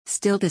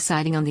Still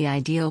deciding on the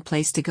ideal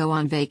place to go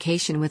on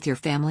vacation with your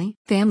family?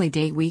 Family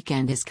Day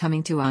weekend is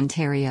coming to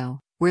Ontario,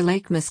 where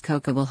Lake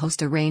Muskoka will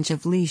host a range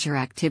of leisure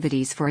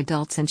activities for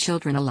adults and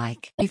children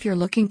alike. If you're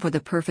looking for the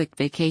perfect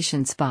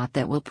vacation spot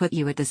that will put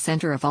you at the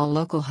center of all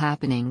local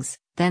happenings,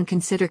 then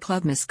consider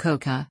Club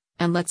Muskoka,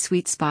 and let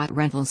Sweet Spot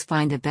Rentals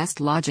find the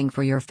best lodging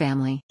for your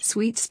family.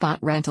 Sweet Spot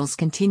Rentals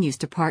continues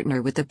to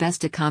partner with the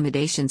best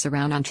accommodations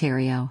around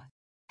Ontario.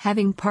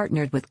 Having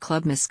partnered with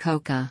Club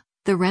Muskoka,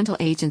 the rental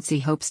agency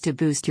hopes to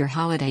boost your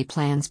holiday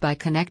plans by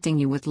connecting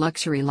you with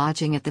luxury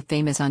lodging at the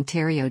famous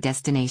Ontario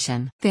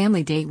destination.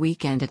 Family Day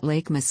weekend at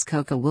Lake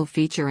Muskoka will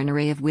feature an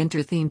array of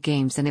winter-themed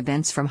games and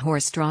events from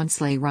horse-drawn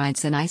sleigh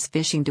rides and ice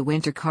fishing to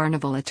winter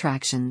carnival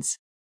attractions.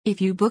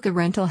 If you book a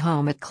rental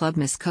home at Club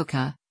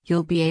Muskoka,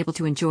 you'll be able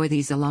to enjoy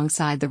these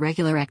alongside the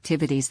regular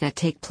activities that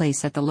take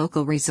place at the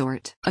local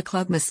resort. A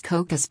Club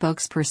Muskoka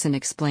spokesperson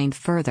explained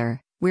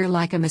further, "We're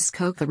like a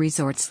Muskoka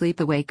resort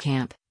sleepaway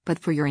camp, but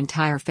for your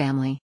entire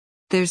family.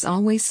 There's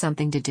always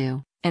something to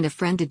do, and a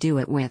friend to do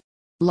it with.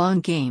 Lawn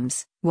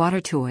games,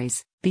 water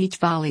toys, beach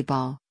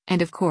volleyball,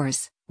 and of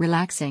course,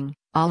 relaxing,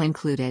 all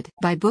included."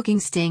 By booking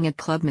staying at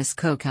Club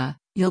Muskoka,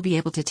 you'll be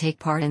able to take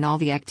part in all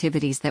the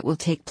activities that will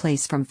take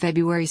place from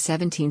February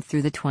 17th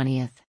through the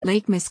 20th.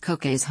 Lake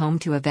Muskoka is home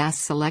to a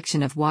vast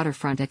selection of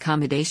waterfront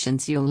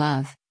accommodations you'll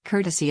love,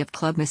 courtesy of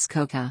Club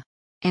Muskoka.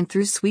 And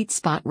through Sweet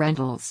Spot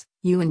Rentals,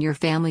 you and your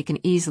family can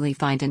easily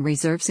find and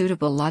reserve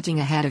suitable lodging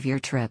ahead of your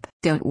trip.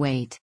 Don't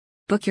wait.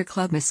 Book your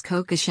Club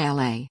Muskoka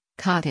chalet,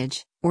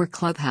 cottage, or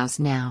clubhouse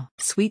now.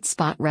 Sweet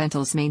Spot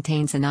Rentals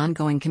maintains an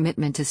ongoing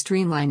commitment to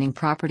streamlining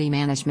property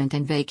management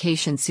and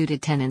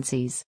vacation-suited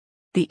tenancies.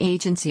 The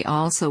agency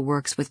also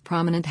works with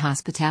prominent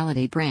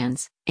hospitality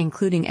brands,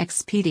 including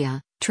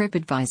Expedia,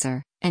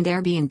 TripAdvisor, and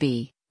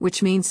Airbnb,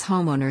 which means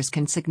homeowners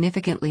can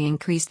significantly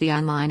increase the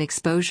online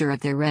exposure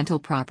of their rental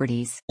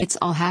properties. It's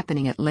all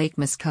happening at Lake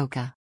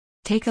Muskoka.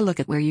 Take a look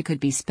at where you could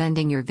be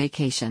spending your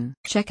vacation.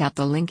 Check out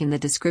the link in the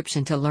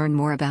description to learn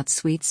more about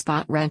Sweet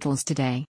Spot Rentals today.